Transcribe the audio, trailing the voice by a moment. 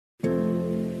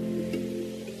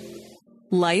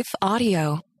Life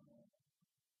Audio.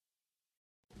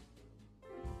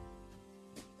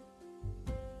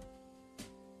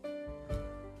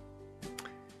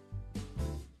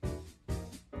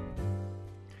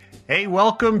 Hey,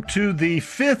 welcome to the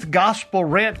fifth Gospel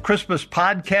Rant Christmas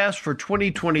podcast for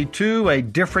 2022, a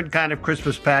different kind of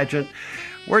Christmas pageant.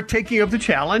 We're taking up the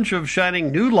challenge of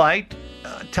shining new light,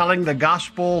 telling the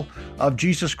gospel of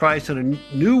Jesus Christ in a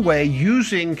new way,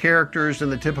 using characters in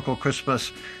the typical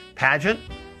Christmas pageant.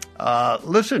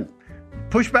 Listen,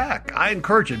 push back. I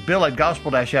encourage it. Bill at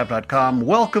gospel-app.com.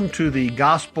 Welcome to the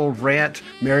Gospel Rant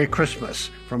Merry Christmas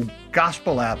from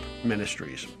Gospel App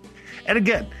Ministries. And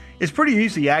again, it's pretty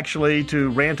easy, actually,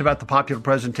 to rant about the popular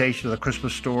presentation of the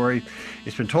Christmas story.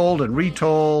 It's been told and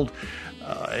retold.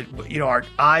 Our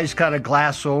eyes kind of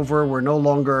glass over. We're no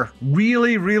longer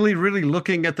really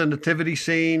looking at the nativity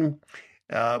scene.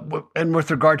 And with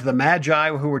regard to the Magi,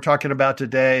 who we're talking about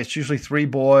today, it's usually three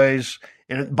boys.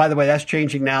 And by the way, that's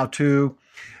changing now, too.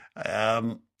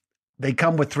 They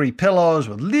come with three pillows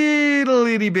with little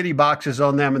itty bitty boxes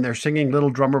on them, and they're singing Little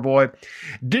Drummer Boy.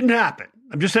 Didn't happen.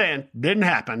 I'm just saying, didn't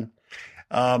happen.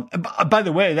 By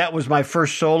the way, that was my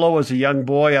first solo as a young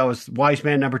boy. I was Wise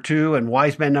Man number 2, and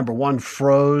Wise Man number 1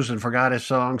 froze and forgot his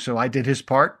song, so I did his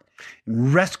part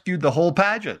and rescued the whole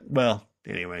pageant. Well,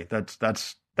 anyway,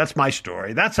 that's my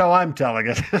story. That's how I'm telling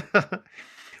it.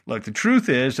 Look, the truth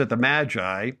is that the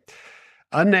Magi,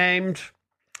 unnamed,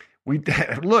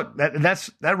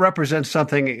 that represents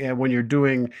something when you're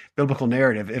doing biblical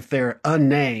narrative. If they're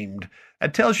unnamed,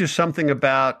 that tells you something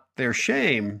about their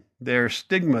shame, their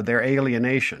stigma, their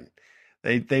alienation.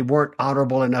 They weren't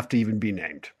honorable enough to even be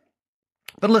named.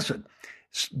 But listen,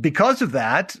 because of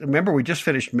that, remember we just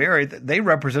finished Mary, they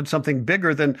represent something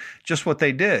bigger than just what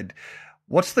they did.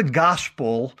 What's the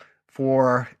gospel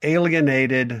for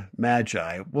alienated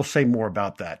Magi? We'll say more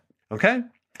about that, okay?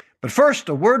 But first,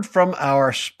 a word from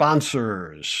our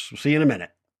sponsors. We'll see you in a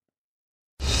minute.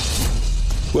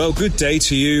 Well, good day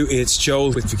to you. It's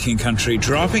Joel with The King Country,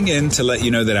 dropping in to let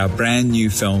you know that our brand new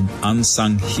film,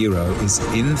 Unsung Hero, is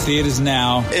in theaters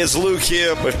now. It's Luke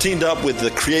here. We've teamed up with the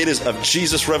creators of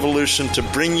Jesus Revolution to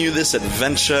bring you this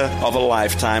adventure of a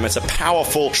lifetime. It's a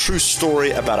powerful, true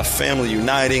story about a family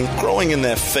uniting, growing in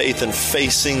their faith, and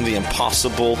facing the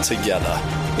impossible together.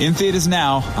 In theaters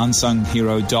now,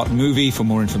 unsunghero.movie for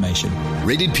more information.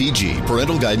 Rated PG.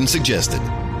 Parental guidance suggested.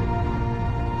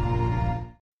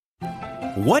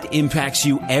 What impacts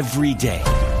you every day?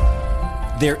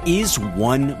 There is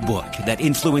one book that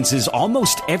influences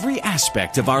almost every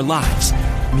aspect of our lives.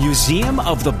 Museum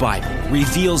of the Bible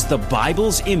reveals the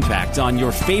Bible's impact on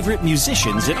your favorite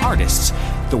musicians and artists,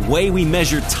 the way we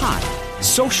measure time,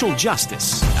 social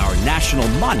justice, our national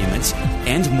monuments,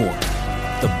 and more.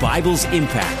 The Bible's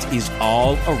impact is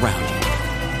all around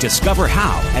you. Discover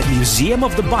how at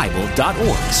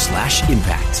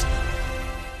museumofthebible.org/impact.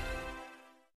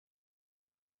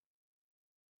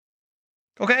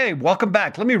 Okay, welcome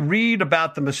back. Let me read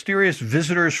about the mysterious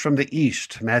visitors from the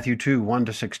east, Matthew 2,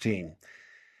 1-16.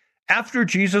 After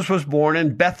Jesus was born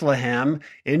in Bethlehem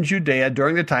in Judea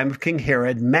during the time of King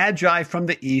Herod, Magi from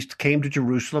the east came to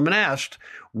Jerusalem and asked,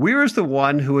 "Where is the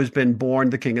one who has been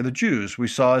born the King of the Jews? We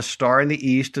saw his star in the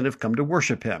east and have come to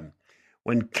worship him."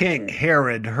 When King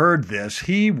Herod heard this,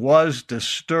 he was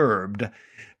disturbed.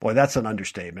 Boy, that's an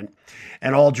understatement.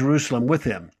 And all Jerusalem with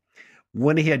him.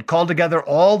 When he had called together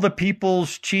all the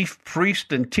people's chief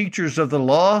priests and teachers of the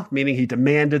law, meaning he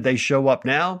demanded they show up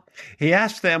now, he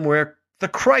asked them where the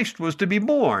Christ was to be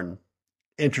born.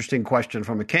 Interesting question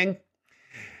from a king.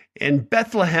 "In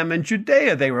Bethlehem in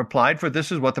Judea," they replied, "for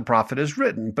this is what the prophet has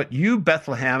written. But you,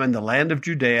 Bethlehem, in the land of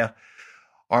Judea,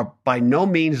 are by no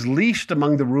means least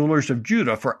among the rulers of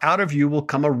Judah, for out of you will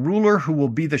come a ruler who will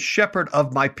be the shepherd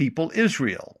of my people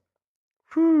Israel."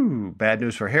 Whew, bad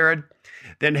news for Herod.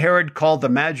 Then Herod called the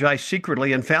Magi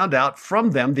secretly and found out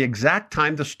from them the exact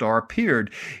time the star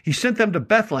appeared. He sent them to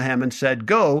Bethlehem and said,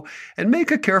 "Go and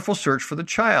make a careful search for the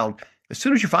child. As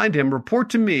soon as you find him, report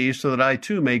to me so that I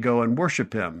too may go and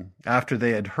worship him." After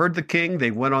they had heard the king,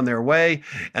 they went on their way,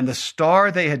 and the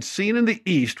star they had seen in the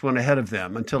east went ahead of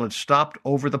them until it stopped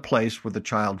over the place where the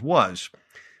child was.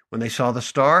 When they saw the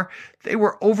star, they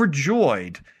were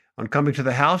overjoyed. On coming to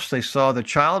the house, they saw the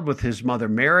child with his mother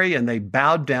Mary, and they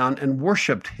bowed down and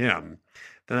worshipped him.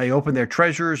 Then they opened their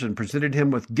treasures and presented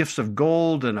him with gifts of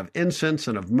gold and of incense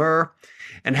and of myrrh.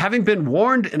 And having been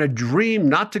warned in a dream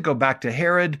not to go back to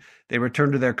Herod, they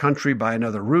returned to their country by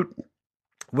another route.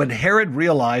 When Herod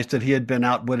realized that he had been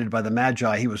outwitted by the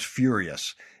Magi, he was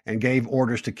furious and gave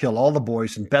orders to kill all the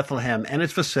boys in Bethlehem and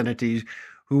its vicinities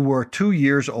who were 2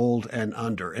 years old and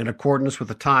under, in accordance with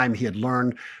the time he had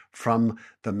learned from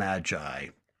the Magi.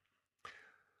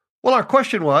 Well, our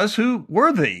question was, who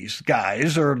were these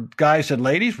guys or guys and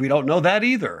ladies? We don't know that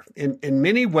either. In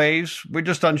many ways, we're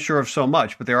just unsure of so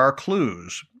much, but there are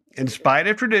clues. In spite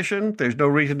of tradition, there's no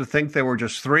reason to think there were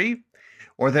just three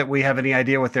or that we have any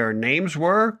idea what their names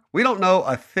were. We don't know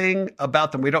a thing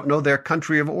about them. We don't know their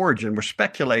country of origin. We're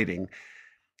speculating.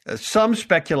 Some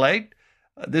speculate,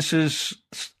 this is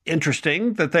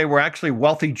interesting, that they were actually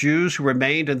wealthy Jews who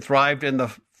remained and thrived in the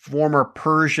former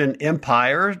Persian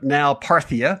Empire, now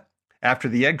Parthia, after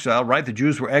the exile, right? The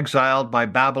Jews were exiled by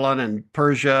Babylon and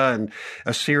Persia and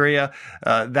Assyria.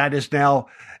 That is now,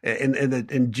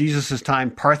 in Jesus' time,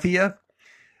 Parthia.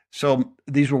 So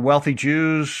these were wealthy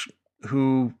Jews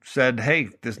who said, hey,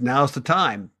 now's the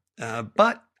time.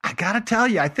 But I got to tell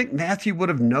you, I think Matthew would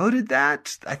have noted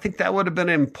that. I think that would have been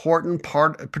an important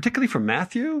part, particularly for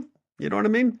Matthew. You know what I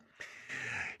mean?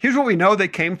 Here's what we know. They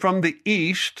came from the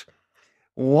east.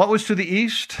 What was to the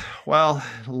east? Well,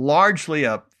 largely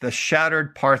the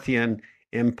shattered Parthian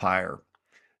Empire.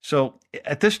 So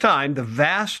at this time,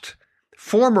 the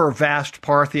former vast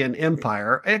Parthian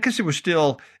Empire, I guess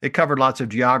it covered lots of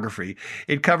geography.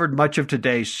 It covered much of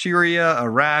today's Syria,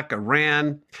 Iraq,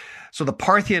 Iran. So the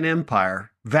Parthian Empire,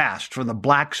 vast, from the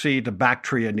Black Sea to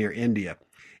Bactria near India.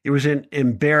 It was an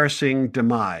embarrassing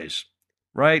demise,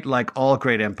 right? Like all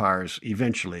great empires,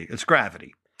 eventually. It's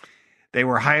gravity. They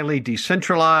were highly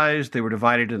decentralized. They were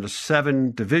divided into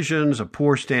 7 divisions, a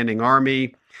poor standing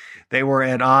army. They were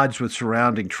at odds with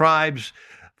surrounding tribes.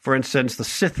 For instance, the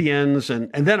Scythians, and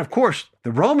then, of course,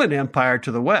 the Roman Empire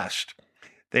to the west.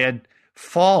 They had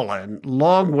fallen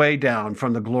long way down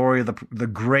from the glory of the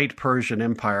great Persian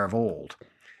Empire of old.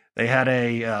 They had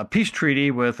a peace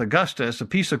treaty with Augustus, a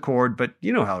peace accord, but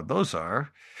you know how those are.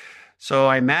 So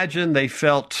I imagine they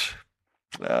felt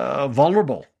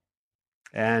vulnerable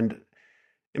and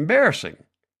embarrassing.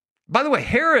 By the way,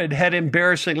 Herod had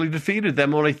embarrassingly defeated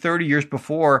them only 30 years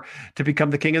before to become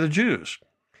the king of the Jews.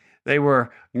 They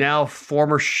were now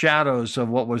former shadows of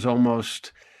what was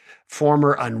almost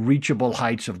former unreachable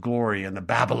heights of glory in the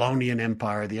Babylonian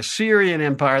Empire, the Assyrian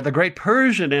Empire, the great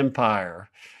Persian Empire.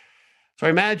 So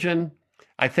imagine,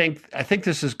 I think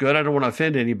this is good. I don't want to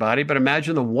offend anybody, but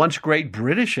imagine the once great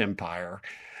British Empire.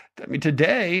 I mean,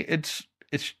 today it's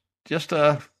just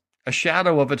a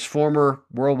shadow of its former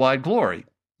worldwide glory.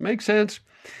 Makes sense?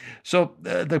 So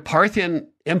the Parthian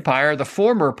Empire, the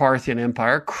former Parthian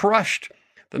Empire, crushed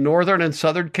the northern and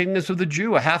southern kingdoms of the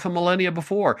Jew a half a millennia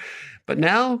before. But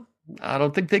now, I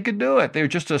don't think they could do it. They're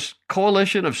just a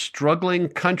coalition of struggling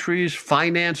countries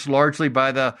financed largely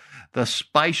by the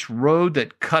spice road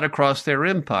that cut across their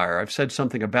empire. I've said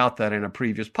something about that in a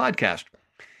previous podcast.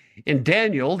 In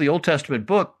Daniel, the Old Testament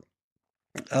book,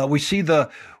 we see the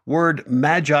word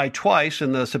magi twice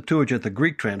in the Septuagint, the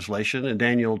Greek translation, in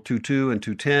Daniel 2:2 and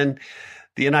 2:10.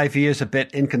 The NIV is a bit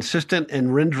inconsistent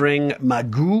in rendering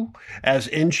magu as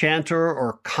enchanter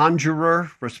or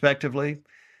conjurer, respectively.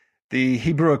 The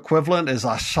Hebrew equivalent is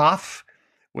asaph,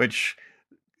 which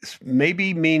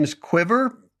maybe means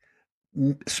quiver.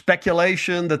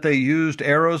 Speculation that they used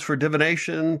arrows for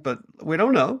divination, but we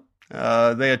don't know.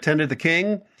 They attended the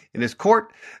king in his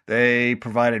court. They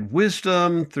provided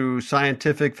wisdom through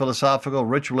scientific, philosophical,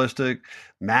 ritualistic,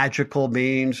 magical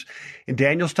means. In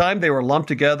Daniel's time, they were lumped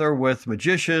together with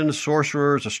magicians,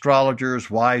 sorcerers,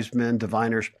 astrologers, wise men,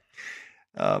 diviners.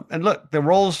 And look, the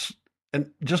roles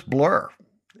just blur.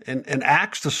 In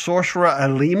Acts, the sorcerer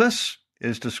Elymas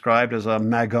is described as a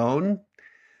magon.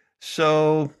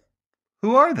 So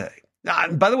who are they?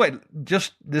 By the way,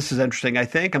 this is interesting, I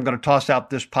think. I'm going to toss out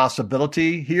this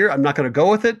possibility here. I'm not going to go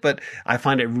with it, but I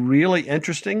find it really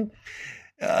interesting.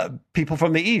 People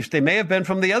from the east, they may have been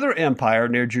from the other empire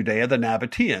near Judea, the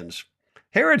Nabateans,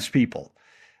 Herod's people.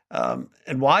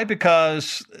 And why?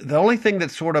 Because the only thing that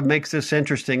sort of makes this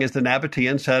interesting is the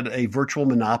Nabateans had a virtual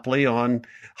monopoly on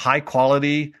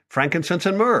high-quality frankincense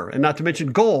and myrrh, and not to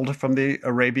mention gold from the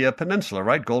Arabia Peninsula,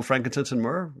 right? Gold, frankincense, and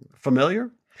myrrh.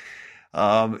 Familiar?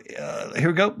 Here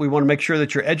we go. We want to make sure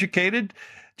that you're educated,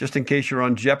 just in case you're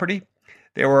on Jeopardy.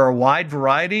 There were a wide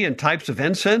variety and types of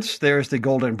incense. There's the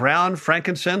golden brown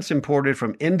frankincense imported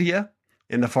from India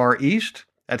in the Far East.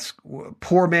 That's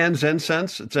poor man's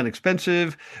incense. It's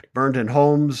inexpensive, burned in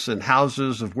homes and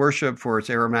houses of worship for its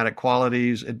aromatic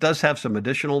qualities. It does have some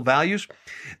additional values.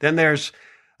 Then there's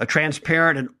a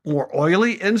transparent and more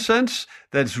oily incense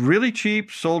that's really cheap,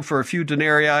 sold for a few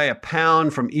denarii a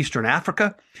pound from Eastern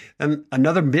Africa. And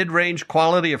another mid-range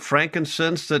quality of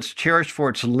frankincense that's cherished for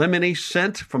its lemony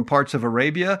scent from parts of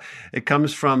Arabia. It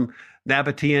comes from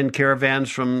Nabatean caravans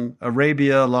from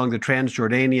Arabia along the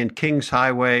Transjordanian King's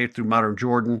Highway through modern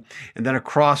Jordan, and then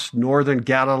across northern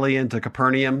Galilee into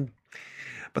Capernaum.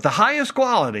 But the highest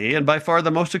quality and by far the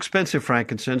most expensive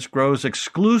frankincense grows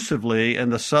exclusively in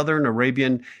the southern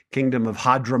Arabian kingdom of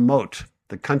Hadramaut,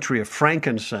 the country of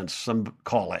frankincense, some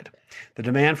call it. The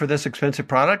demand for this expensive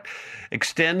product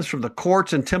extends from the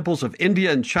courts and temples of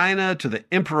India and China to the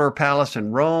emperor palace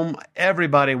in Rome.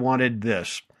 Everybody wanted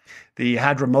this. The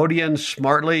Hadramautians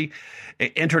smartly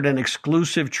entered an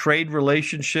exclusive trade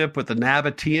relationship with the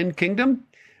Nabatean kingdom,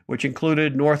 which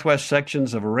included northwest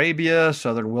sections of Arabia,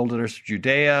 southern wilderness of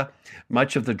Judea,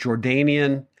 much of the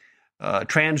Jordanian,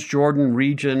 Transjordan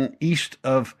region east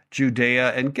of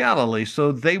Judea and Galilee.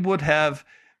 So they would have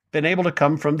been able to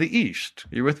come from the east.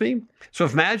 You with me? So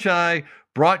if Magi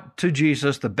brought to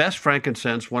Jesus the best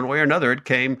frankincense, one way or another, it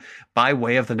came by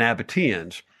way of the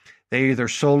Nabateans. They either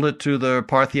sold it to the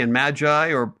Parthian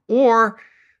Magi or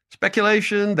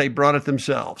speculation, they brought it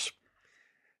themselves.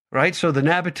 Right? So the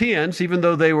Nabateans, even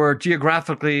though they were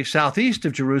geographically southeast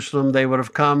of Jerusalem, they would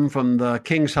have come from the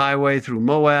King's Highway through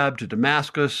Moab to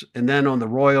Damascus, and then on the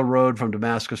royal road from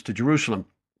Damascus to Jerusalem.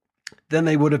 Then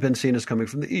they would have been seen as coming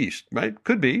from the east, right?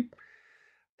 Could be.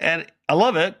 And I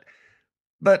love it.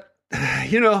 But,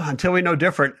 until we know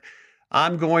different,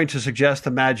 I'm going to suggest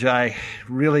the Magi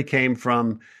really came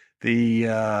from the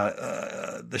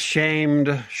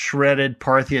shamed, shredded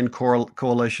Parthian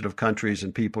coalition of countries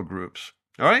and people groups.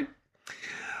 All right?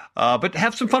 But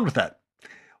have some fun with that.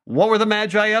 What were the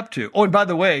Magi up to? Oh, and by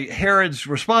the way, Herod's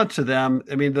response to them,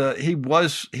 he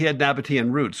had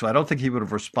Nabatean roots, so I don't think he would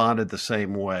have responded the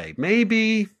same way.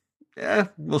 Maybe,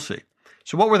 we'll see.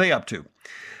 So what were they up to?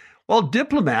 Well,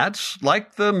 diplomats,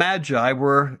 like the Magi,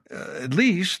 were, at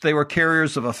least, they were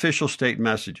carriers of official state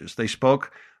messages. They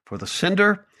spoke for the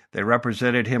sender. They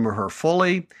represented him or her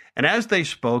fully. And as they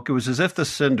spoke, it was as if the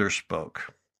sender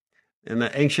spoke. In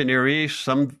the ancient Near East,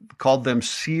 some called them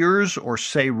seers or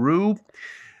seru,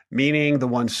 meaning the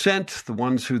ones sent, the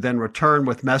ones who then return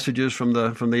with messages from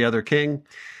the other king.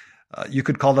 You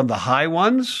could call them the high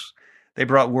ones. They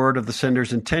brought word of the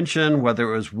sender's intention,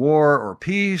 whether it was war or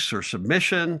peace or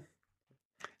submission.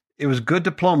 It was good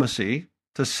diplomacy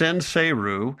to send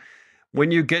seru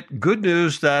when you get good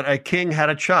news that a king had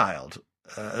a child,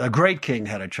 a great king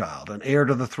had a child, an heir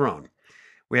to the throne.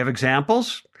 We have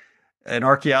examples in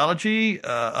archaeology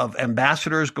of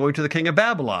ambassadors going to the king of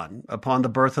Babylon upon the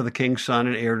birth of the king's son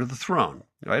and heir to the throne,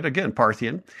 right? Again,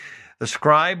 Parthian. The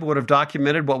scribe would have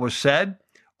documented what was said.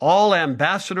 All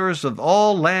ambassadors of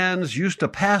all lands used to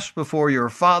pass before your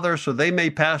father, so they may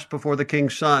pass before the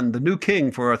king's son, the new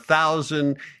king, for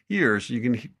 1,000 years. You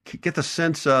can get the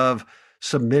sense of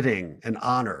submitting and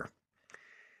honor.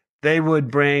 They would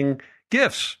bring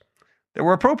gifts that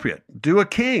were appropriate. Do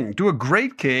a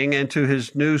great king, and to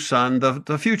his new son,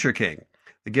 the future king.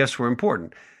 The gifts were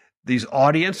important. These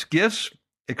audience gifts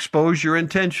expose your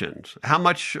intentions. How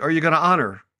much are you going to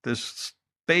honor this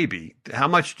baby? How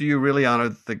much do you really honor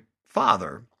the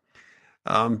father?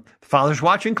 The father's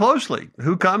watching closely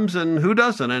who comes and who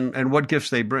doesn't, and what gifts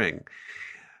they bring.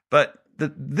 But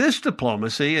this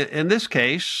diplomacy, in this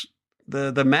case,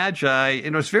 the Magi,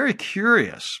 it's very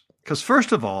curious because,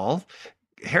 first of all,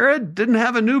 Herod didn't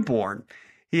have a newborn.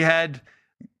 He had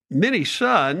many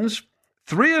sons.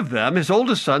 3 of them, his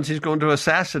oldest sons, he's going to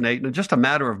assassinate in just a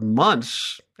matter of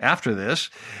months after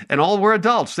this, and all were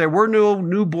adults. There were no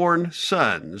newborn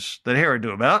sons that Herod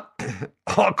knew about.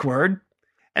 Awkward.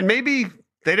 And maybe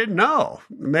they didn't know.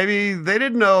 Maybe they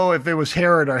didn't know if it was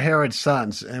Herod or Herod's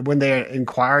sons. And when they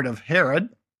inquired of Herod,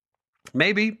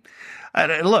 maybe.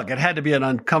 Look, it had to be an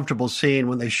uncomfortable scene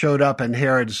when they showed up in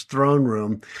Herod's throne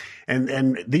room.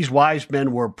 And these wise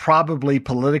men were probably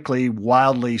politically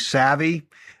wildly savvy.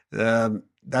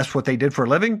 That's what they did for a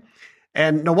living.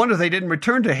 And no wonder they didn't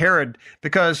return to Herod,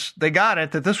 because they got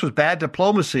it that this was bad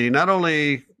diplomacy. Not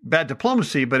only bad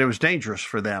diplomacy, but it was dangerous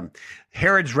for them.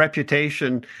 Herod's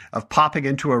reputation of popping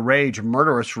into a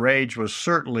murderous rage, was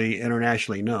certainly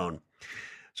internationally known.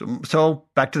 So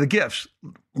back to the gifts.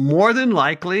 More than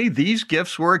likely, these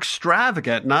gifts were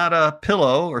extravagant, not a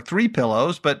pillow or 3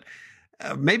 pillows, but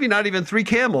maybe not even 3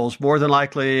 camels, more than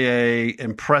likely a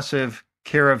impressive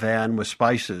caravan with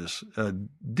spices,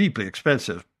 deeply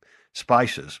expensive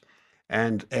spices,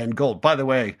 and gold. By the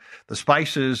way, the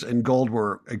spices and gold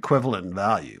were equivalent in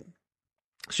value.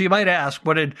 So you might ask,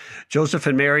 what did Joseph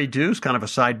and Mary do? It's kind of a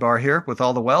sidebar here with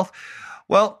all the wealth.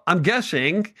 Well, I'm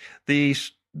guessing they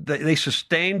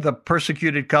sustained the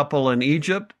persecuted couple in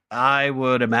Egypt. I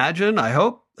would imagine, I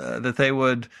hope, that they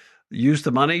would use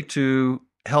the money to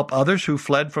help others who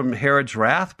fled from Herod's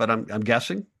wrath, but I'm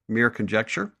guessing, mere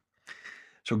conjecture.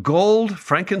 So gold,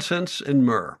 frankincense, and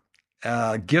myrrh,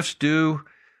 gifts due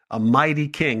a mighty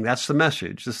king. That's the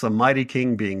message. This is the mighty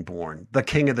king being born, the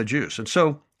King of the Jews. And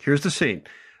so here's the scene.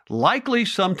 Likely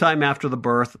sometime after the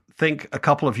birth, think a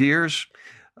couple of years,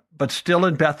 but still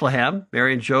in Bethlehem,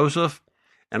 Mary and Joseph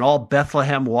and all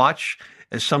Bethlehem watch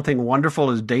as something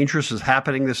wonderful, as dangerous is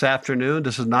happening this afternoon.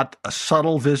 This is not a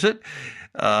subtle visit.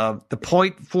 The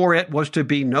point for it was to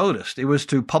be noticed. It was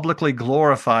to publicly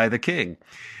glorify the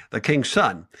king's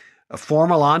son. A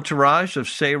formal entourage of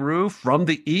Seru from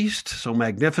the east, so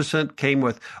magnificent, came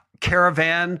with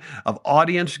caravan of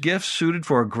audience gifts suited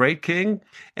for a great king,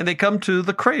 and they come to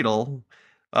the cradle.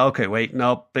 Okay, wait,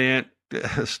 nope,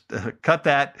 cut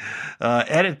that,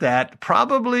 edit that.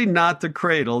 Probably not the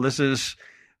cradle.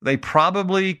 They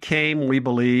probably came, we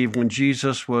believe, when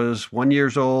Jesus was 1 year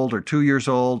old or 2 years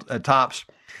old at tops,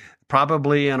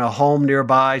 probably in a home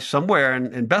nearby somewhere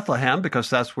in Bethlehem, because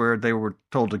that's where they were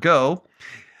told to go.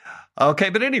 Okay,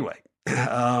 but anyway,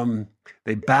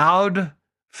 they bowed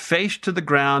face to the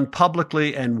ground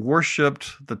publicly and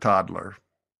worshiped the toddler.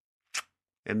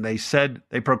 And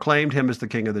they proclaimed him as the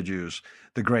King of the Jews,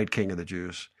 the great King of the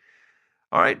Jews.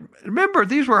 All right, remember,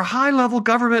 these were high-level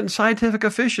government and scientific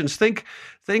officials. Think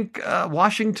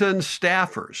Washington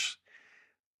staffers.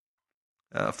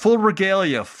 Full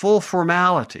regalia, full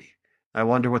formality. I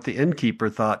wonder what the innkeeper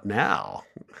thought now.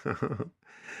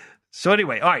 So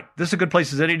anyway, all right, this is a good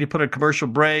place as any to put a commercial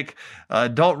break.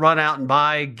 Don't run out and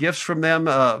buy gifts from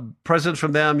them, presents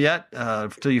from them yet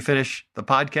until you finish the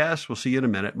podcast. We'll see you in a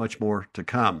minute. Much more to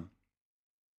come.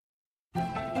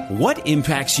 What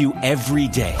impacts you every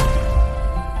day?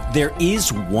 There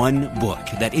is one book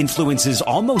that influences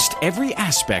almost every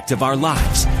aspect of our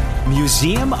lives.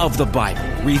 Museum of the Bible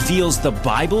reveals the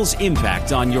Bible's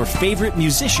impact on your favorite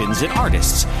musicians and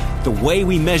artists, the way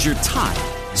we measure time,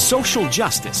 social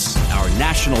justice, our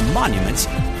national monuments,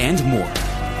 and more.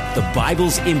 The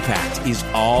Bible's impact is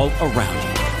all around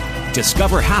you.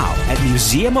 Discover how at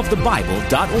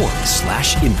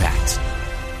museumofthebible.org/impact.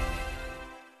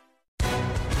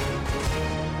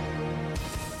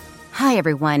 Hi,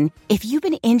 everyone. If you've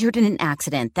been injured in an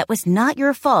accident that was not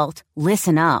your fault,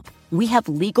 listen up. We have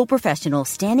legal professionals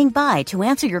standing by to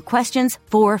answer your questions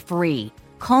for free.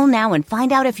 Call now and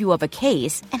find out if you have a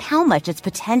case and how much it's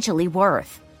potentially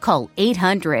worth. Call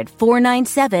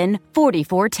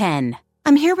 800-497-4410.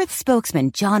 I'm here with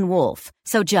spokesman John Wolf.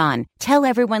 So, John, tell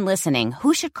everyone listening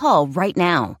who should call right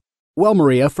now. Well,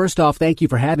 Maria, first off, thank you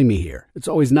for having me here. It's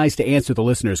always nice to answer the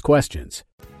listeners' questions.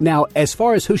 Now, as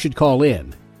far as who should call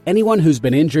in, anyone who's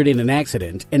been injured in an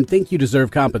accident and think you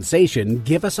deserve compensation,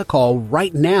 give us a call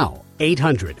right now.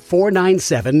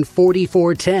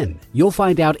 800-497-4410. You'll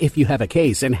find out if you have a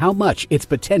case and how much it's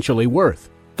potentially worth.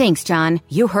 Thanks, John.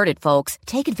 You heard it, folks.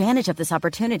 Take advantage of this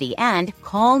opportunity and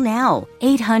call now.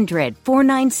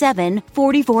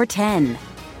 800-497-4410.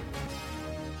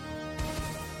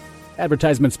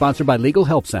 Advertisement sponsored by Legal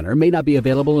Help Center. May not be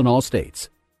available in all states.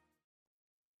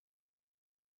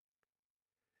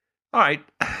 All right.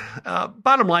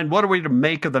 Bottom line, what are we to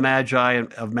make of the Magi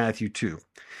of Matthew 2?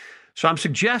 So I'm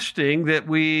suggesting that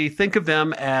we think of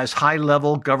them as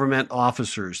high-level government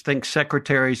officers. Think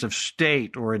secretaries of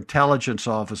state or intelligence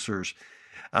officers.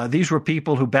 These were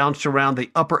people who bounced around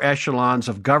the upper echelons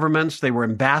of governments. They were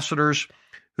ambassadors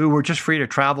who were just free to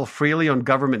travel freely on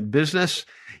government business.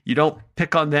 You don't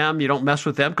pick on them. You don't mess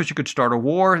with them because you could start a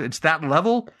war. It's that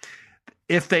level.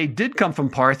 If they did come from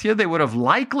Parthia, they would have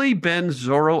likely been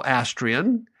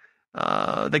Zoroastrian.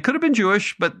 They could have been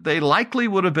Jewish, but they likely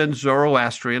would have been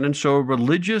Zoroastrian. And so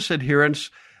religious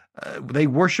adherents, they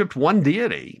worshipped one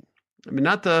deity. I mean,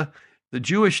 not the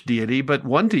Jewish deity, but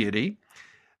one deity.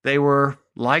 They were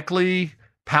likely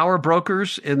power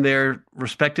brokers in their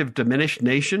respective diminished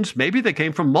nations. Maybe they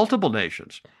came from multiple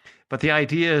nations. But the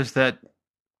idea is that,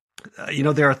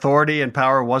 their authority and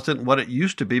power wasn't what it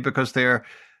used to be because their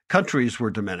countries were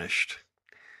diminished.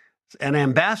 And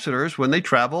ambassadors, when they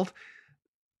traveled,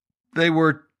 they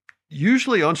were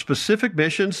usually on specific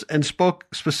missions and spoke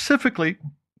specifically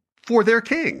for their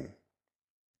king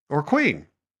or queen,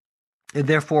 and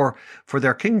therefore for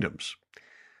their kingdoms.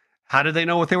 How did they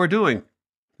know what they were doing?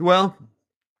 Well,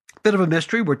 a bit of a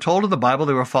mystery. We're told in the Bible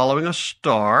they were following a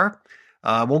star.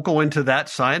 I won't go into that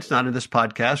science, not in this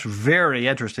podcast. Very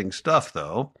interesting stuff,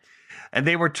 though. And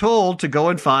they were told to go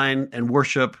and find and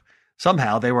worship.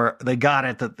 Somehow they got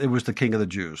it that it was the King of the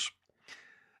Jews.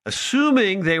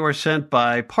 Assuming they were sent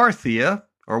by Parthia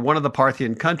or one of the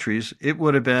Parthian countries, it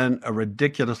would have been a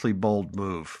ridiculously bold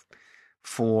move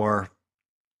for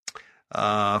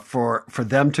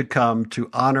them to come to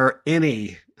honor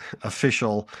any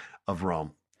official of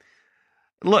Rome.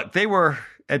 Look, they were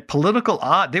at political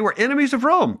odds. They were enemies of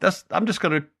Rome. I'm just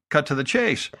going to cut to the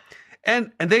chase.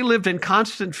 And they lived in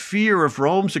constant fear of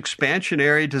Rome's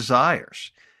expansionary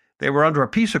desires. They were under a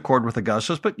peace accord with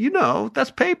Augustus, but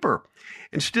that's paper.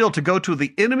 And still, to go to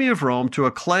the enemy of Rome to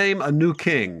acclaim a new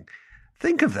king,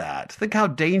 think of that. Think how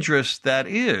dangerous that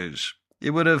is.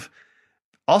 It would have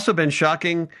also been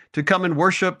shocking to come and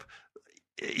worship,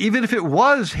 even if it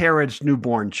was Herod's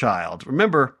newborn child.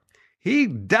 Remember, he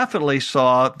definitely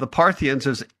saw the Parthians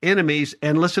as enemies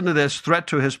and, listen to this, threat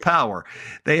to his power.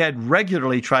 They had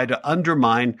regularly tried to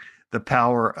undermine the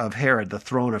power of Herod, the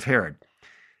throne of Herod.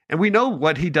 And we know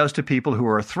what he does to people who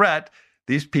are a threat.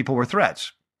 These people were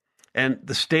threats. And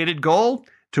the stated goal,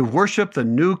 to worship the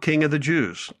new king of the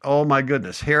Jews. Oh my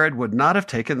goodness, Herod would not have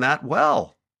taken that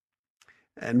well.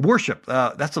 And worship,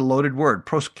 that's a loaded word.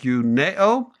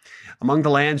 Proskuneo, among the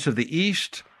lands of the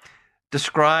East,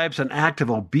 describes an act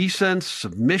of obeisance,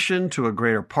 submission to a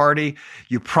greater party.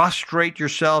 You prostrate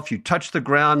yourself, you touch the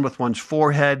ground with one's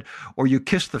forehead, or you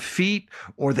kiss the feet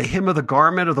or the hem of the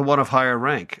garment of the one of higher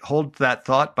rank. Hold that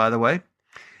thought, by the way.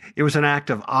 It was an act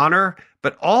of honor,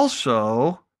 but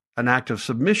also an act of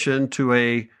submission to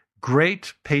a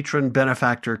great patron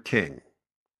benefactor king.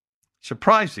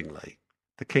 Surprisingly,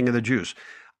 the king of the Jews.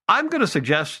 I'm going to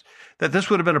suggest that this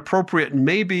would have been appropriate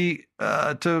maybe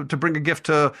to bring a gift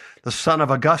to the son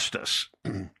of Augustus.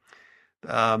 We're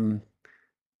not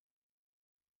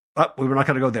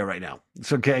going to go there right now.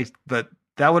 It's okay, but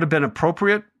that would have been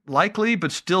appropriate, likely,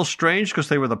 but still strange because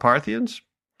they were the Parthians.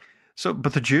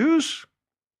 But the Jews?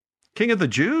 King of the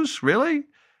Jews? Really?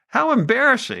 How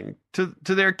embarrassing to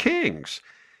their kings.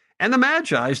 And the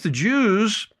Magi, the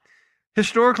Jews,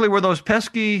 historically were those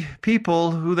pesky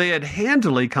people who they had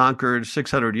handily conquered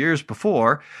 600 years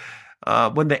before,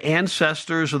 when the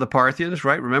ancestors of the Parthians,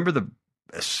 right? Remember the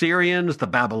Assyrians, the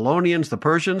Babylonians, the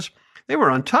Persians? They were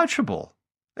untouchable.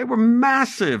 They were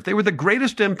massive. They were the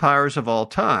greatest empires of all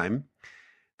time.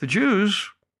 The Jews,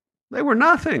 they were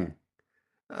nothing.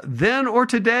 Then or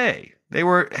today. They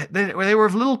were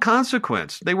of little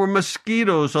consequence. They were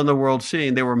mosquitoes on the world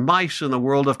scene. They were mice in the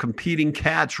world of competing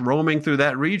cats roaming through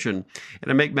that region. And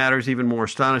to make matters even more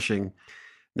astonishing,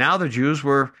 now the Jews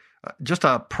were just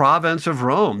a province of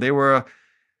Rome. They were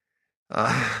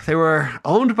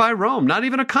owned by Rome, not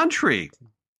even a country.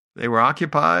 They were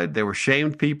occupied. They were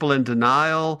shamed people in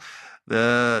denial.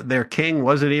 Their king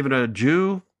wasn't even a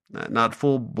Jew, not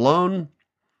full blown.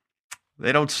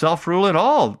 They don't self-rule at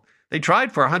all. They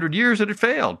tried for 100 years and it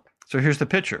failed. So here's the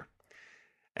picture.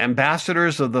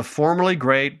 Ambassadors of the formerly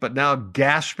great, but now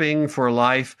gasping for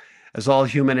life, as all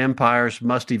human empires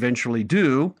must eventually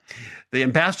do, the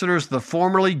ambassadors of the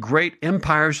formerly great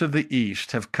empires of the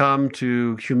East have come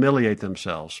to humiliate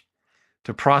themselves,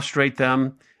 to prostrate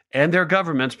them and their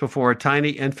governments before a tiny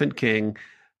infant king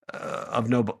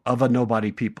of a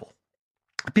nobody people.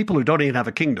 People who don't even have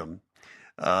a kingdom.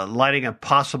 Lighting a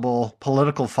possible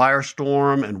political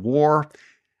firestorm and war.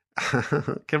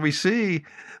 Can we see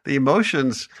the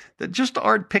emotions that just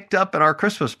aren't picked up in our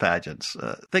Christmas pageants?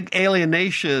 Think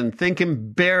alienation, think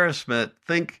embarrassment,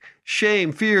 think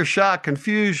shame, fear, shock,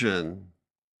 confusion.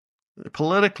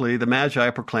 Politically, the Magi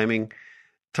are proclaiming,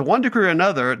 to one degree or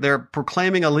another, they're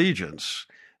proclaiming allegiance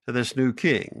to this new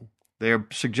king. They're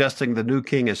suggesting the new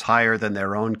king is higher than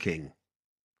their own king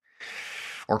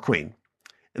or queen.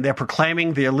 And they're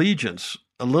proclaiming the allegiance,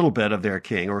 a little bit, of their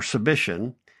king, or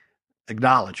submission,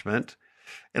 acknowledgement.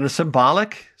 In a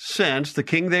symbolic sense, the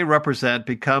king they represent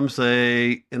becomes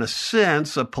in a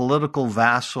sense, a political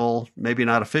vassal, maybe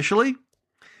not officially.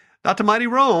 Not to mighty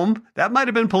Rome. That might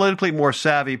have been politically more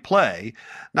savvy play.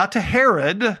 Not to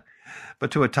Herod,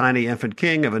 but to a tiny infant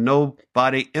king of a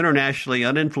nobody, internationally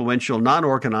uninfluential,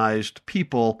 non-organized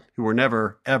people who were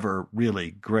never, ever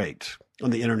really great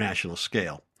on the international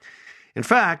scale. In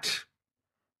fact,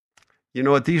 you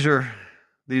know what? These are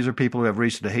people who have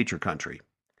reason to hate your country.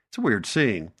 It's a weird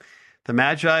scene. The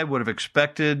Magi would have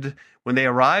expected, when they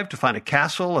arrived, to find a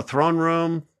castle, a throne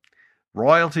room,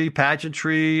 royalty,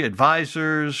 pageantry,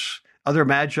 advisors, other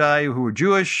Magi who were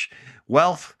Jewish,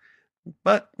 wealth.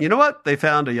 But you know what? They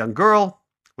found a young girl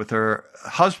with her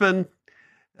husband,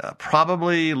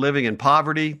 probably living in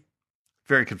poverty.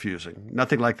 Very confusing.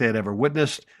 Nothing like they had ever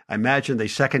witnessed. I imagine they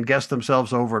second-guessed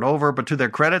themselves over and over, but to their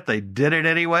credit, they did it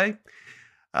anyway.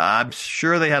 I'm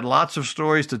sure they had lots of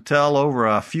stories to tell over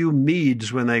a few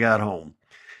meads when they got home.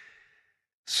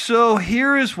 So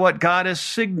here is what God has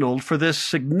signaled for this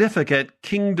significant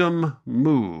kingdom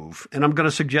move, and I'm going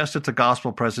to suggest it's a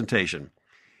gospel presentation.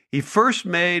 He first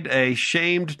made a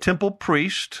shamed temple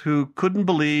priest who couldn't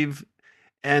believe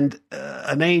and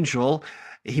an angel,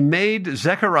 he made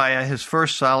Zechariah his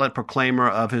first silent proclaimer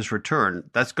of his return.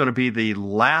 That's going to be the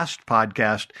last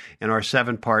podcast in our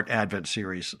 7-part Advent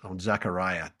series on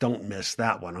Zechariah. Don't miss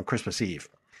that one on Christmas Eve.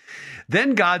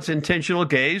 Then God's intentional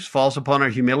gaze falls upon a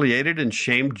humiliated and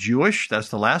shamed Jewish. That's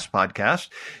the last podcast.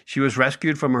 She was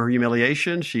rescued from her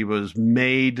humiliation. She was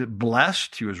made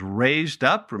blessed. She was raised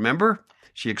up. Remember?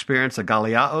 She experienced a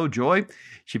Galiao, joy.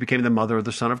 She became the mother of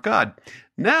the Son of God.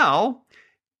 Now,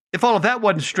 if all of that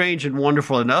wasn't strange and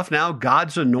wonderful enough, now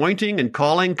God's anointing and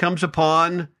calling comes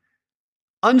upon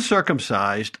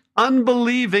uncircumcised,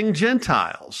 unbelieving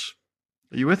Gentiles.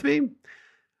 Are you with me?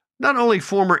 Not only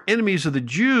former enemies of the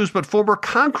Jews, but former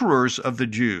conquerors of the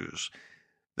Jews.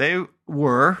 They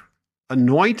were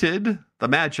anointed, the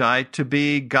Magi, to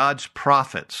be God's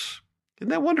prophets. Isn't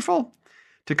that wonderful?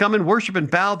 To come and worship and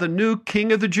bow the new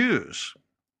King of the Jews.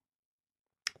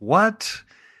 What?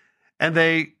 And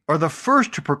they are the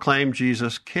first to proclaim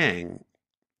Jesus King.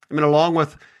 I mean, along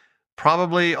with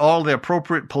probably all the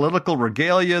appropriate political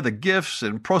regalia, the gifts,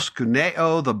 and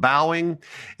proskuneo, the bowing.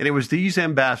 And it was these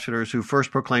ambassadors who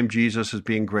first proclaimed Jesus as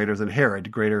being greater than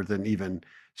Herod, greater than even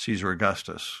Caesar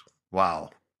Augustus. Wow.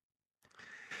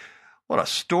 What a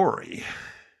story.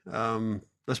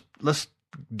 Let's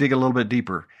dig a little bit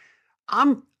deeper.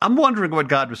 I'm wondering what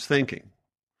God was thinking.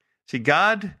 See,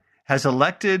 God has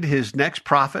elected his next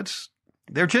prophets.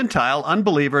 They're Gentile,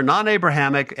 unbeliever,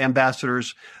 non-Abrahamic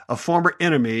ambassadors of former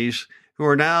enemies who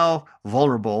are now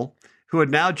vulnerable, who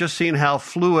had now just seen how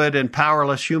fluid and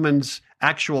powerless humans'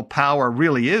 actual power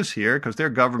really is here because their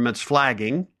government's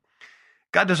flagging.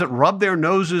 God doesn't rub their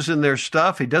noses in their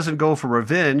stuff. He doesn't go for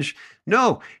revenge.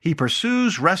 No, he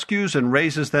pursues, rescues, and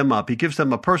raises them up. He gives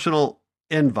them a personal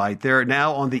invite. They're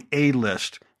now on the A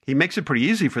list. He makes it pretty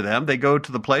easy for them. They go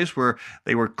to the place where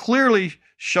they were clearly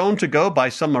shown to go by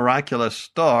some miraculous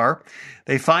star.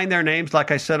 They find their names,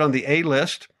 like I said, on the A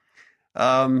list,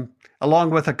 along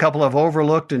with a couple of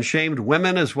overlooked and shamed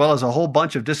women, as well as a whole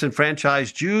bunch of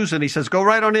disenfranchised Jews. And he says, go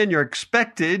right on in. You're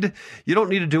expected. You don't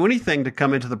need to do anything to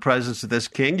come into the presence of this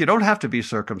king. You don't have to be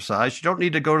circumcised. You don't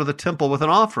need to go to the temple with an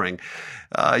offering.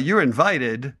 You're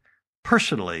invited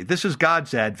personally. This is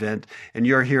God's advent, and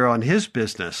you're here on his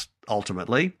business,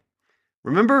 ultimately.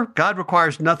 Remember, God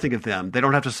requires nothing of them. They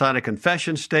don't have to sign a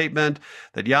confession statement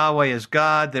that Yahweh is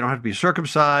God. They don't have to be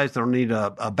circumcised. They don't need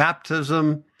a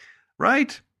baptism,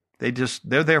 right?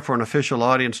 They're there for an official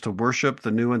audience to worship the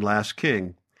new and last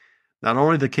king. Not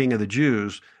only the king of the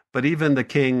Jews, but even the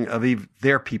king of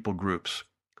their people groups.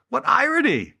 What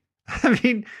irony! I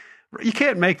mean, you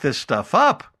can't make this stuff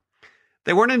up.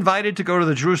 They weren't invited to go to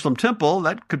the Jerusalem temple.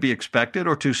 That could be expected,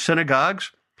 or to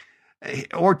synagogues,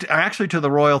 or actually to the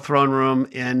royal throne room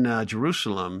in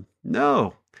Jerusalem.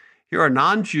 No, here are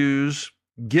non-Jews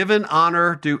given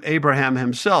honor to Abraham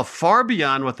himself, far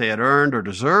beyond what they had earned or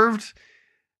deserved.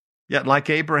 Yet, like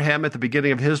Abraham at the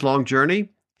beginning of his long journey,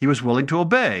 he was willing to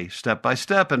obey step by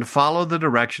step and follow the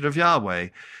direction of Yahweh.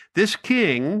 This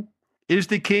king is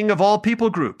the king of all people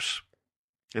groups,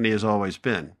 and he has always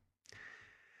been.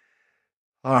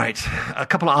 All right, a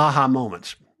couple of aha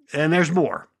moments, and there's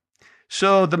more.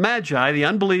 So the Magi, the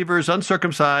unbelievers,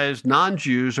 uncircumcised,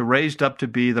 non-Jews, are raised up to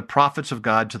be the prophets of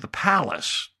God to the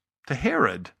palace, to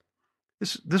Herod.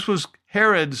 This was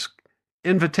Herod's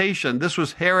invitation. This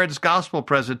was Herod's gospel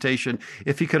presentation,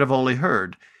 if he could have only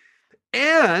heard.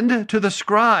 And to the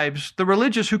scribes, the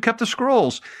religious who kept the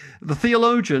scrolls, the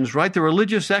theologians, right, the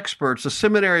religious experts, the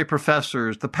seminary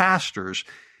professors, the pastors.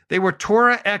 They were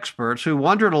Torah experts who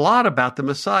wondered a lot about the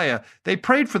Messiah. They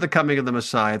prayed for the coming of the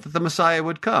Messiah, that the Messiah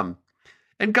would come.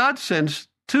 And God sends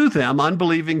to them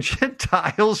unbelieving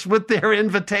Gentiles with their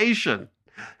invitation.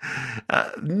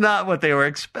 Not what they were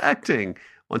expecting.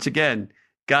 Once again,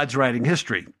 God's writing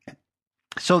history.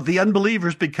 So the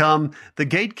unbelievers become the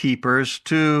gatekeepers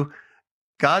to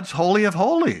God's Holy of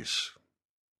Holies.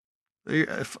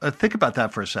 Think about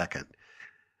that for a second,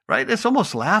 right? It's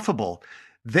almost laughable.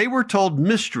 They were told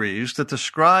mysteries that the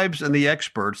scribes and the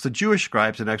experts, the Jewish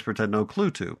scribes and experts, had no clue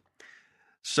to.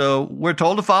 So we're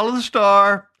told to follow the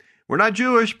star. We're not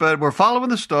Jewish, but we're following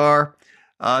the star.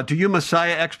 Do you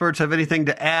Messiah experts have anything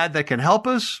to add that can help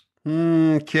us?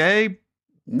 Okay.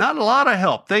 Not a lot of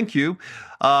help. Thank you.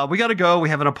 We got to go. We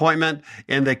have an appointment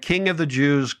in the King of the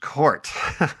Jews court.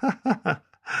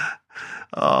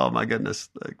 Oh, my goodness.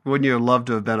 Wouldn't you love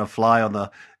to have been a fly on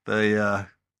the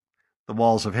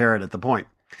walls of Herod at the point?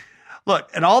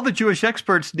 Look, and all the Jewish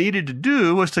experts needed to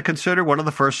do was to consider one of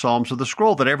the first Psalms of the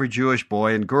scroll that every Jewish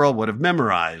boy and girl would have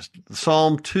memorized.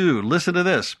 Psalm 2. Listen to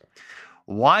this.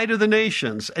 Why do the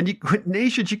nations,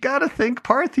 you got to think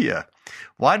Parthia.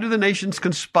 Why do the nations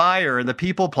conspire and the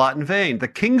people plot in vain? The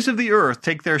kings of the earth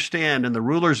take their stand and the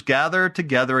rulers gather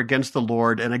together against the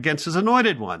Lord and against his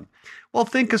anointed one. Well,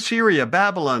 think Assyria,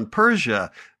 Babylon,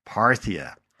 Persia,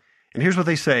 Parthia. And here's what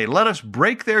they say. Let us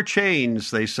break their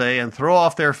chains, they say, and throw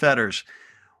off their fetters.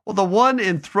 Well, the one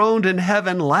enthroned in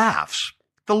heaven laughs.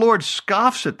 The Lord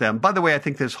scoffs at them. By the way, I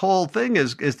think this whole thing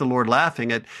is the Lord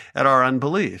laughing at our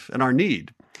unbelief and our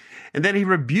need. And then he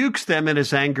rebukes them in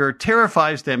his anger,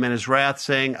 terrifies them in his wrath,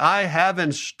 saying, I have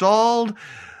installed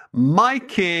my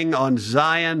king on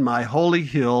Zion, my holy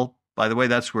hill. By the way,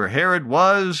 that's where Herod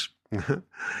was.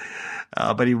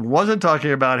 But he wasn't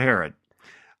talking about Herod.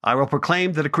 I will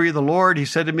proclaim the decree of the Lord. He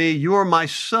said to me, you are my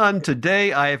son.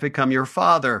 Today I have become your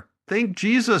father. Think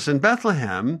Jesus in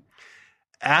Bethlehem.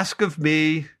 Ask of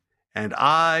me, and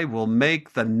I will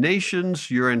make the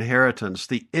nations your inheritance,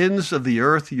 the ends of the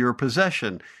earth your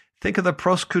possession. Think of the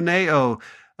proskuneo,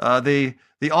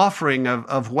 the offering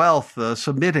of wealth,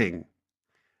 submitting.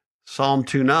 Psalm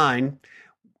 2:9,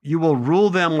 you will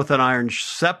rule them with an iron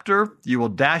scepter. You will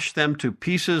dash them to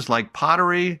pieces like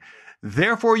pottery.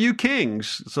 Therefore, you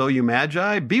kings, so you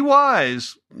magi, be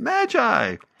wise,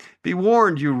 magi. Be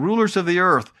warned, you rulers of the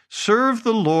earth. Serve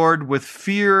the Lord with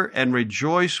fear and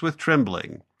rejoice with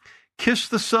trembling. Kiss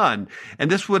the Son,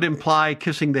 and this would imply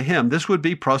kissing the him. This would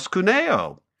be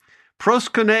proskuneo.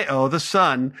 Proskuneo, the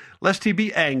Son, lest he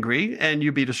be angry and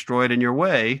you be destroyed in your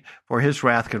way, for his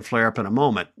wrath can flare up in a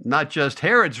moment. Not just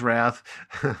Herod's wrath.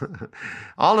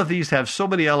 All of these have so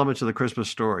many elements of the Christmas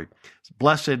story.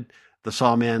 Blessed, the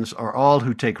psalm ends, are all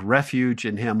who take refuge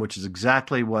in him, which is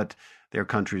exactly what their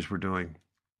countries were doing.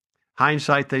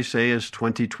 Hindsight, they say, is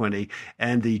 20/20,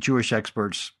 and the Jewish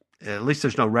experts, at least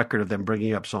there's no record of them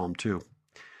bringing up Psalm 2.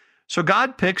 So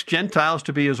God picks Gentiles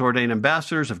to be his ordained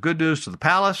ambassadors of good news to the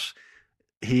palace.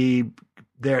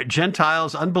 Their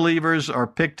Gentiles, unbelievers, are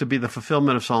picked to be the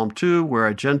fulfillment of Psalm 2, where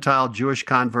a Gentile Jewish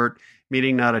convert,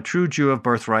 meaning not a true Jew of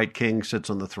birthright king,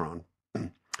 sits on the throne.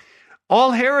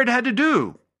 All Herod had to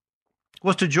do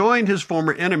was to join his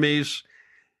former enemies,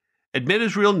 admit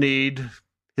his real need,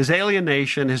 his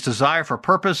alienation, his desire for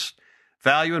purpose,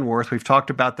 value, and worth. We've talked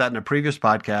about that in a previous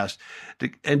podcast.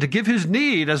 And to give his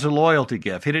need as a loyalty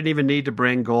gift. He didn't even need to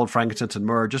bring gold, frankincense, and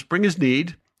myrrh. Just bring his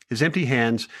need, his empty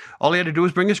hands. All he had to do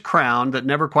was bring his crown that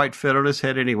never quite fit on his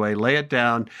head anyway, lay it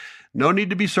down. No need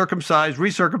to be circumcised,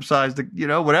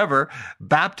 recircumcised, whatever.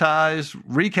 Baptized,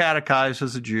 recatechized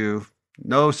as a Jew.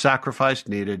 No sacrifice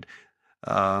needed.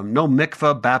 No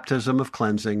mikvah, baptism of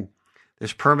cleansing.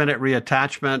 This permanent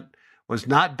reattachment was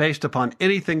not based upon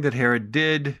anything that Herod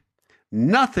did.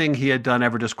 Nothing he had done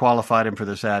ever disqualified him for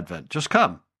this advent. Just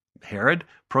come. Herod,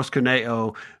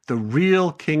 proskuneo, the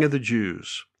real king of the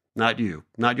Jews. Not you,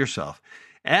 not yourself.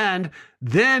 And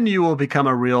then you will become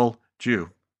a real Jew.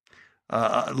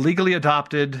 Legally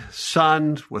adopted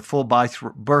son with full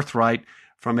birthright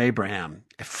from Abraham.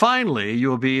 Finally, you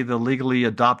will be the legally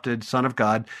adopted son of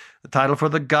God, the title for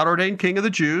the God-ordained king of the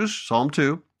Jews, Psalm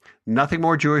 2. Nothing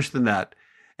more Jewish than that.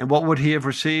 And what would he have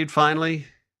received finally?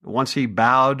 Once he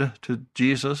bowed to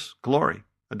Jesus, glory,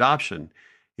 adoption,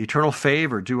 eternal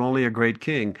favor, due only a great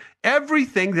king.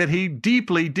 Everything that he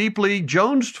deeply, deeply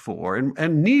jonesed for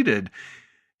and needed,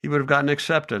 he would have gotten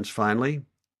acceptance finally,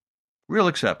 real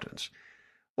acceptance.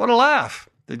 What a laugh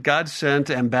that God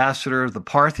sent ambassador of the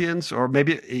Parthians or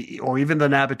even the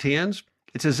Nabateans.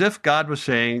 It's as if God was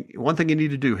saying, one thing you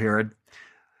need to do, Herod,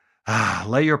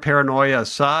 lay your paranoia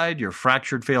aside, your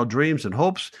fractured, failed dreams and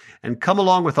hopes, and come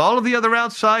along with all of the other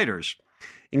outsiders,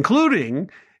 including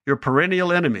your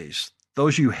perennial enemies,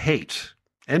 those you hate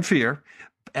and fear,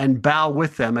 and bow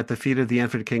with them at the feet of the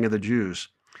infant king of the Jews.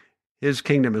 His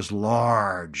kingdom is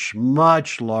large,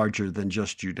 much larger than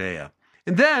just Judea.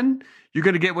 And then you're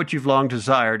going to get what you've long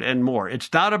desired and more.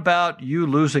 It's not about you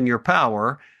losing your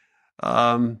power,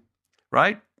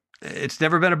 right? It's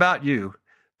never been about you.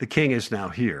 The king is now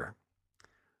here.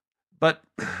 But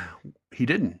he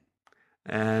didn't.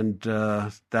 And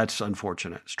that's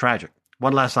unfortunate. It's tragic.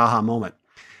 One last aha moment.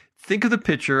 Think of the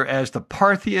picture as the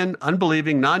Parthian,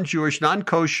 unbelieving, non-Jewish,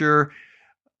 non-kosher,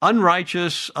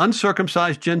 unrighteous,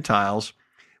 uncircumcised Gentiles,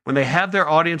 when they have their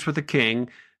audience with the king,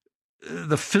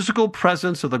 the physical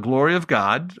presence of the glory of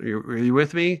God, are you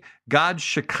with me? God's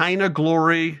Shekinah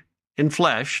glory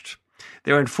enfleshed.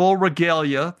 They're in full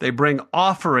regalia. They bring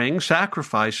offerings,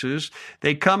 sacrifices.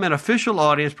 They come in official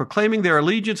audience proclaiming their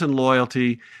allegiance and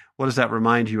loyalty. What does that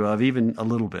remind you of, even a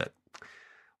little bit?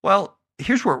 Well,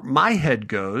 here's where my head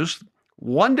goes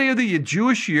one day of the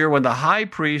Jewish year when the high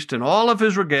priest in all of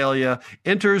his regalia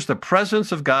enters the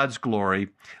presence of God's glory,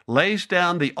 lays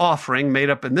down the offering made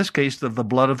up, in this case, of the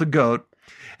blood of the goat,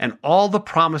 and all the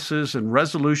promises and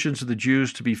resolutions of the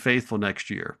Jews to be faithful next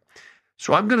year.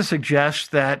 So I'm going to suggest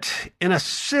that, in a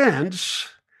sense,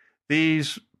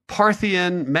 these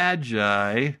Parthian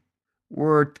magi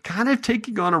were kind of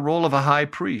taking on a role of a high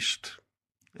priest,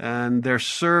 and they're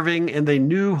serving in the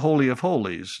new Holy of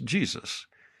Holies, Jesus.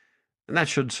 And that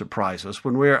shouldn't surprise us.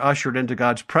 When we're ushered into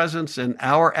God's presence in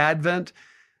our Advent,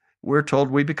 we're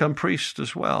told we become priests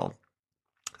as well.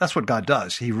 That's what God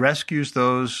does. He rescues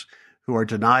those who are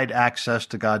denied access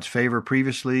to God's favor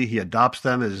previously. He adopts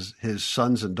them as his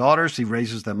sons and daughters. He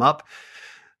raises them up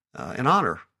in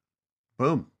honor.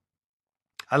 Boom.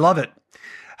 I love it.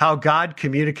 How God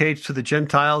communicates to the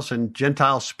Gentiles, and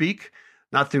Gentiles speak,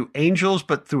 not through angels,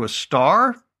 but through a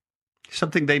star,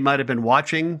 something they might have been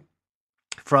watching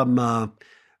from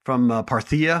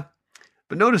Parthia.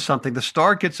 But notice something. The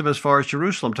star gets them as far as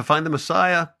Jerusalem. To find the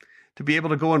Messiah, to be able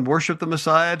to go and worship the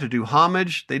Messiah, to do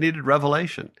homage, they needed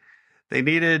revelation. They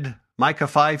needed Micah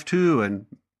 5:2, and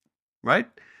right?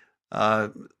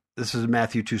 This is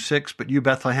Matthew 2:6. But you,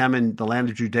 Bethlehem, in the land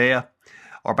of Judea,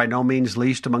 are by no means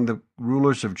least among the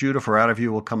rulers of Judah, for out of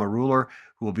you will come a ruler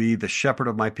who will be the shepherd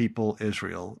of my people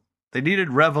Israel. They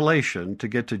needed revelation to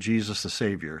get to Jesus the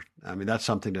Savior. I mean, that's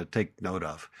something to take note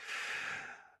of.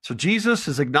 So Jesus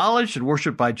is acknowledged and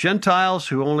worshiped by Gentiles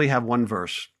who only have one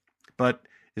verse, but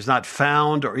is not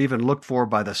found or even looked for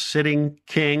by the sitting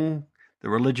king, the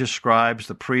religious scribes,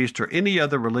 the priest, or any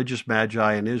other religious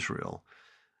magi in Israel.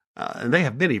 And they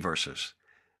have many verses.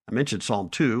 I mentioned Psalm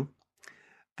 2.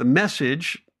 The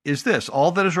message is this: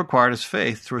 all that is required is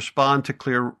faith to respond to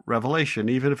clear revelation,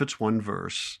 even if it's one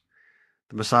verse.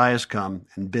 The Messiah has come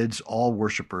and bids all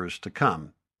worshipers to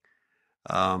come.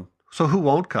 So who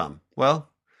won't come? Well,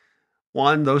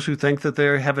 one, those who think that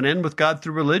they have an end with God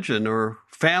through religion or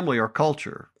family or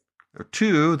culture. Or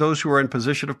two, those who are in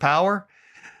position of power,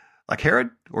 like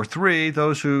Herod. Or three,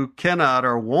 those who cannot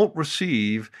or won't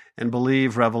receive and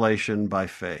believe revelation by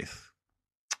faith.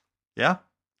 Yeah?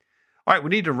 All right,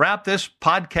 we need to wrap this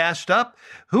podcast up.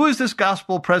 Who is this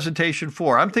gospel presentation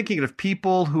for? I'm thinking of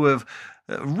people who have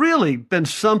really been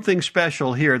something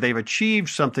special here. They've achieved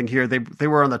something here. They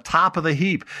were on the top of the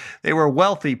heap. They were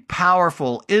wealthy,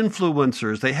 powerful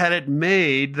influencers. They had it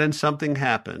made, then something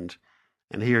happened,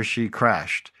 and he or she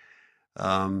crashed,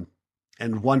 and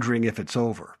wondering if it's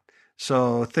over.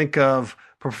 So think of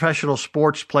professional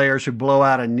sports players who blow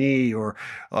out a knee, or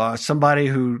somebody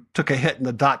who took a hit in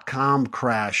the dot-com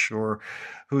crash, or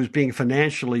who's being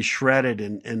financially shredded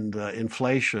in the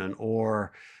inflation,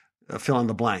 or fill in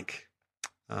the blank.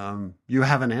 You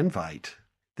have an invite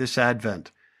this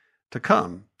Advent to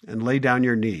come and lay down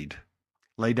your need,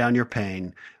 lay down your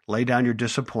pain, lay down your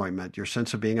disappointment, your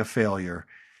sense of being a failure.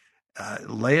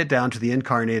 Lay it down to the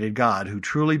incarnated God who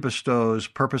truly bestows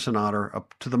purpose and honor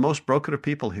up to the most broken of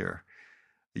people here.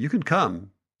 You can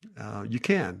come. You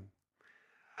can.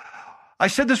 I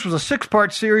said this was a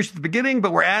 6-part series at the beginning,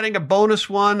 but we're adding a bonus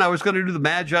one. I was going to do the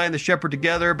Magi and the Shepherd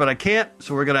together, but I can't.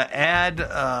 So we're going to add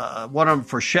one of them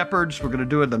for shepherds. We're going to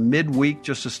do it the midweek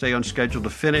just to stay on schedule to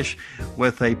finish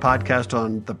with a podcast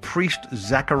on the priest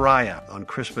Zechariah on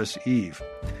Christmas Eve.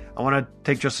 I want to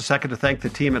take just a second to thank the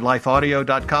team at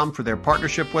lifeaudio.com for their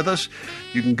partnership with us.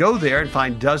 You can go there and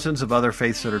find dozens of other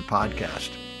faith-centered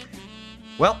podcasts.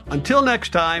 Well, until next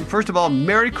time, first of all,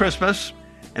 Merry Christmas,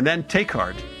 and then take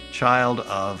heart, child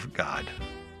of God.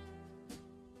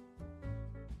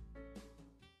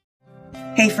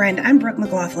 Hey friend, I'm Brooke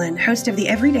McLaughlin, host of the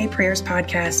Everyday Prayers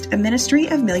podcast, a ministry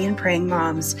of million praying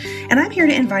moms. And I'm here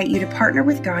to invite you to partner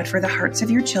with God for the hearts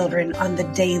of your children on the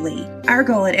daily. Our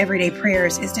goal at Everyday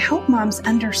Prayers is to help moms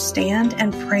understand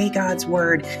and pray God's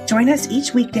word. Join us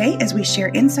each weekday as we share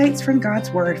insights from God's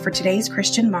word for today's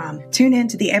Christian mom. Tune in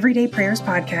to the Everyday Prayers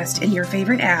podcast in your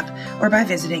favorite app or by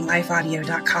visiting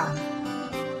lifeaudio.com.